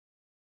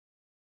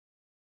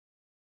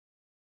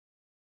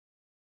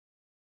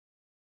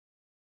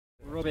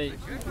Robbie,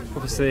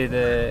 obviously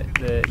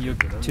your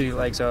two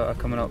legs are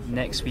coming up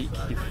next week.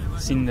 You've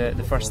seen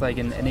the first leg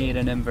in Ayr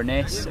and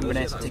Inverness.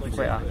 Inverness have taken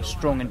quite a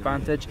strong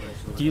advantage.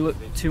 Do you look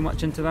too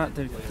much into that?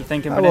 Do you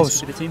think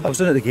Inverness will be the team? I was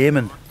looking at the game,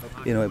 and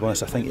to be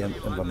honest, I think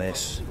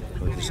Inverness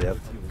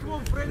deserved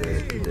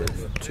the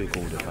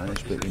 2-goal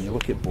advantage. But when you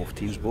look at both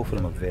teams, both of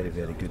them are very,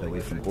 very good away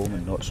from home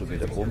and not so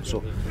good at home.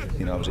 So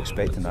I was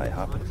expecting that to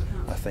happen.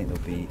 I think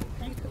it'll be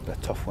a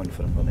tough one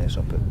for Inverness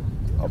up there.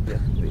 The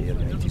Ayr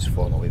United's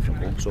form away from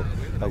home. So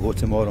I'll go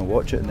tomorrow and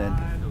watch it, and then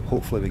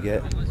hopefully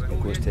it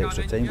goes to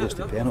extra time, goes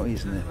to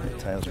penalties, and it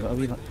tires me a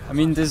wee bit. I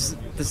mean, does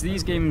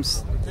these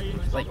games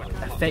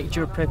affect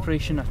your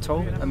preparation at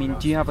all? I mean,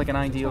 do you have an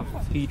idea of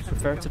who you'd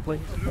prefer to play?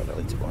 Not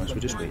really, to be honest.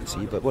 We just wait and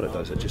see. But what it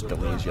does, it just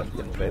delays your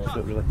prep for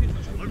it, really.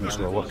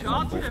 So we're working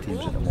on both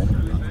teams at the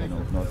moment.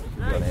 We've not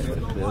done any of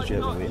the players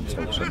yet. We're waiting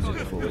until Sunday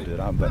before we do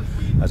that. But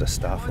as a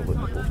staff, we're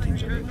looking at both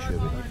teams and making sure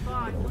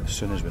we, as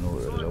soon as we know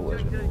what the result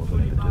is, we know what we're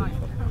going to be doing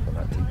for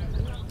that team.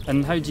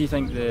 And how do you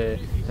think the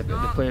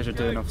players are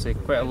doing? Obviously,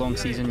 quite a long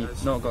season.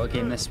 You've not got a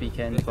game this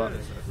weekend, but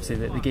obviously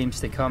the games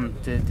to come.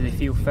 Do they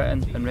feel fit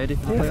and ready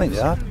for the playoffs? I think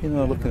they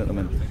are. Looking at them,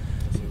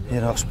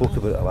 and I've spoke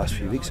about it the last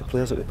few weeks. The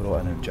players that we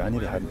brought in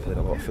January hadn't played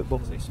a lot of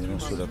football.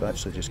 So they're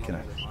actually just kind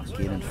of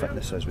gaining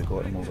fitness as we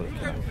got them over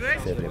kind of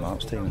February,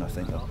 March time. And I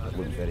think they're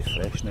looking very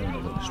fresh now and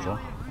they're looking strong.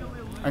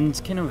 And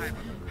kind of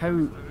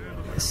how.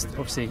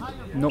 Obviously,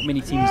 not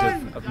many teams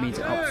have made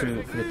it up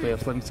through for the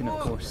playoffs. Livingston, of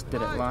course,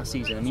 did it last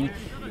season. I mean,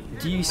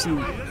 do you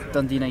see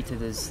Dundee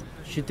United as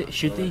should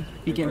they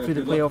be getting through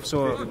the playoffs,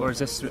 or is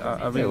this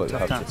a real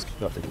tough task?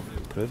 We have to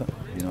prove it.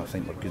 I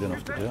think we're good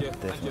enough to do it. I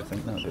definitely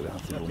think that, but we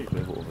have to go and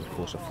prove it over the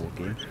course of 4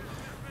 games.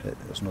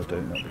 There's no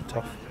doubt that'll be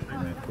tough.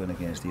 Playing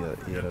against Ayr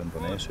and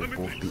Inverness, who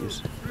both beat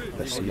us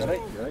this season,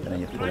 and then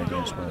you're playing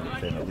against one of the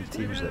Premier League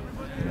teams that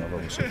have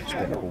obviously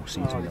spent the whole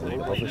season in the league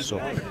above us. So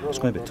it's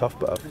going to be tough,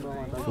 but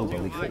I've full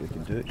belief that we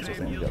can do it, because I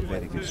think we've got a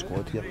very good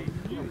squad here.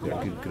 We've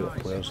got a good group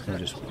of players, not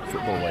just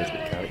football-wise,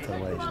 but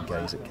character-wise, and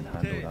guys that can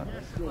handle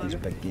these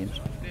big games.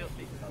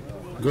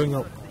 Going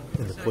up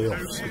in the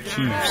playoffs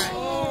achieves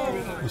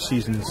the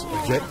season's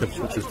objectives,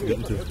 which is to get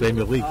into the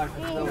Premier League.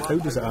 How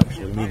does it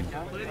actually mean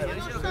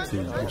to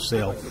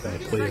yourself,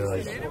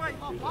 players, to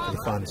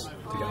the fans,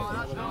 to get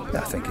up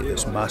there? I think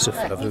it's massive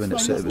for everyone.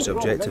 It was the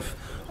objective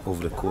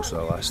over the course of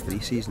the last 3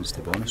 seasons,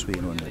 to be honest with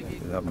you, and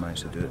we haven't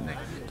managed to do it in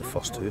the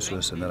first 2, so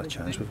it's another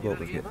chance we've got.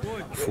 We've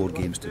got 4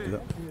 games to do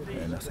it,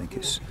 and I think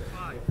it's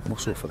more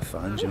so for the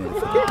fans. They've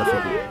had a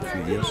difficult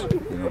few years,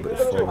 but the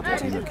forward the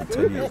team will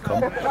continue to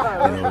come.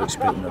 We're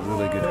expecting a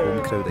really good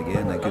home crowd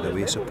again, a good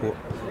away support,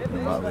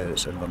 no matter whether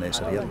it's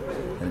Inverness or Ayr,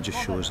 and it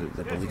just shows that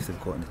the belief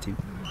they've got in the team.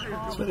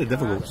 It's very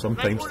difficult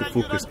sometimes to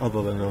focus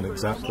other than on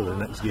exactly the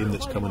next game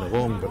that's coming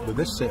along, but with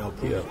this setup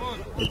here,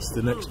 it's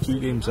the next 2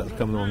 games that are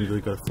coming along you've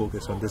really got to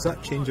focus on. Does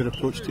that change your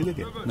approach to the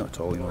game? Not at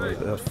all.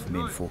 Our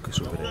main focus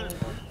over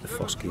the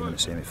first game in the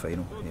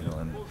semi-final,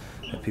 and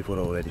people are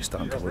already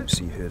starting to look and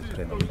see who the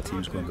Premier League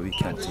team's going, but we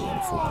can't take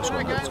any focus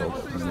on that at all.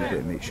 We've got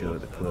to make sure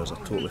that the players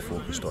are totally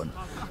focused on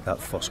that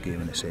first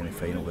game in the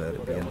semi-final, whether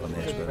it be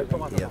Inverness, whether it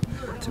be Ayr,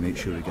 to make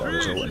sure we get a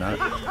result in that.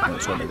 And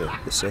it's on to the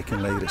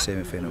second leg of the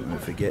semi-final, and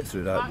if we get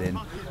through that, then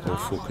our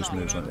focus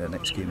moves on to the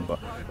next game, but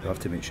we have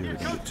to make sure we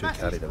don't get too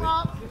carried away.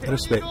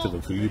 Irrespective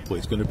of who you play,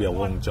 it's going to be a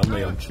long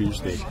journey on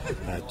Tuesday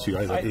to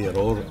either Ayr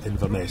or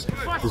Inverness.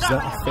 Does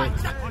that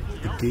affect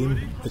the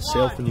game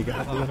itself when you get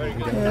up there?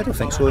 Yeah, I don't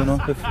think so.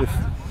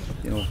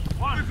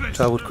 We've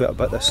travelled quite a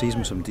bit this season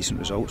with some decent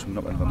results. We've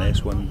been up in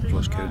Inverness, won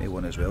Ross County,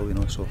 won as well.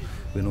 So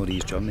we know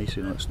these journeys.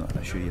 It's not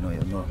an issue. You're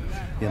not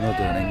doing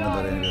England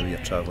or anywhere where you're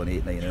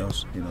travelling 8-9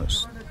 hours.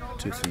 It's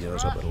 2-3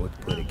 hours up the road,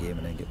 play the game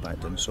and then get back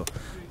down. So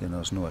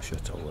there's no issue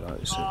at all with that.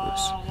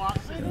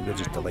 We're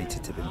just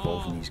delighted to be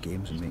involved in these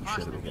games and make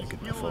sure that we get a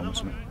good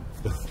performance in it.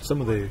 Some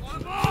of the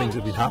things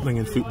that have been happening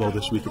in football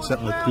this week, it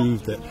certainly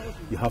proved that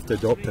you have to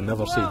adopt a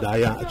never say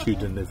die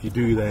attitude, and if you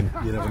do, then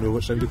you never know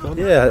what's round the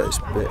corner. Yeah, it's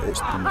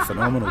been a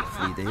phenomenal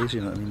 3 days,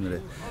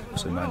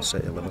 with the Man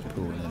City,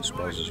 Liverpool and then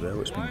Spurs as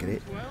well. It's been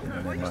great,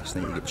 and then last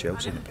night you get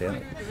Chelsea and the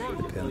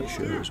penalty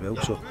shootout as well.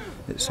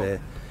 So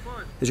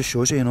it just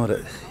shows you,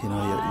 that you're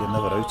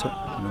never out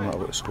it, no matter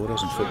what the score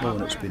is in football,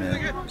 and it's been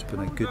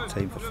a good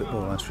time for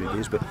football the last 3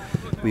 days. But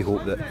we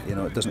hope that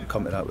it doesn't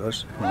come to that with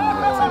us.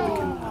 I think we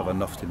can have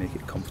enough to make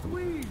it comfortable.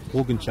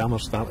 Logan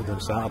Chalmers started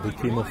on Saturday,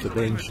 came off the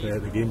bench the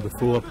game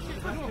before.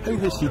 How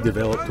has he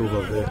developed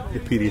over the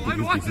period that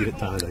you've been here at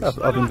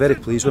Tannadice? I've been very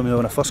pleased with him.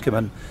 When I first came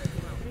in,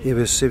 he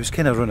was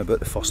kind of running about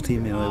the first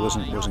team. He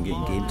wasn't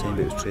getting game time,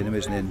 but he was training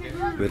with us. And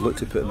then we had looked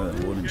to put him out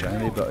on loan in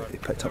January, but he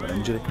picked up an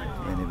injury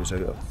and he was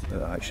out of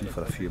action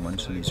for a few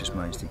months, and he's just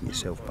managed to get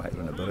himself back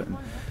running about it. And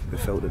we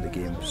felt that the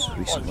games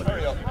recently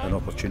an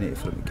opportunity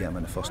for him to get him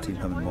in the first team,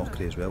 him and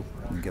Mockery as well,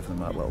 and give them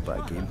that little bit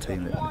of game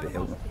time that would be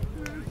helping.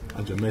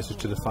 And your message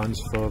to the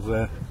fans for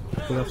the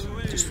players?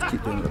 Just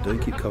keep doing what they're doing,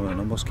 keep covering the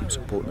numbers, keep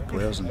supporting the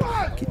players, and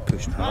keep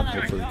pushing hard.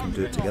 Hopefully we can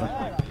do it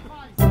together.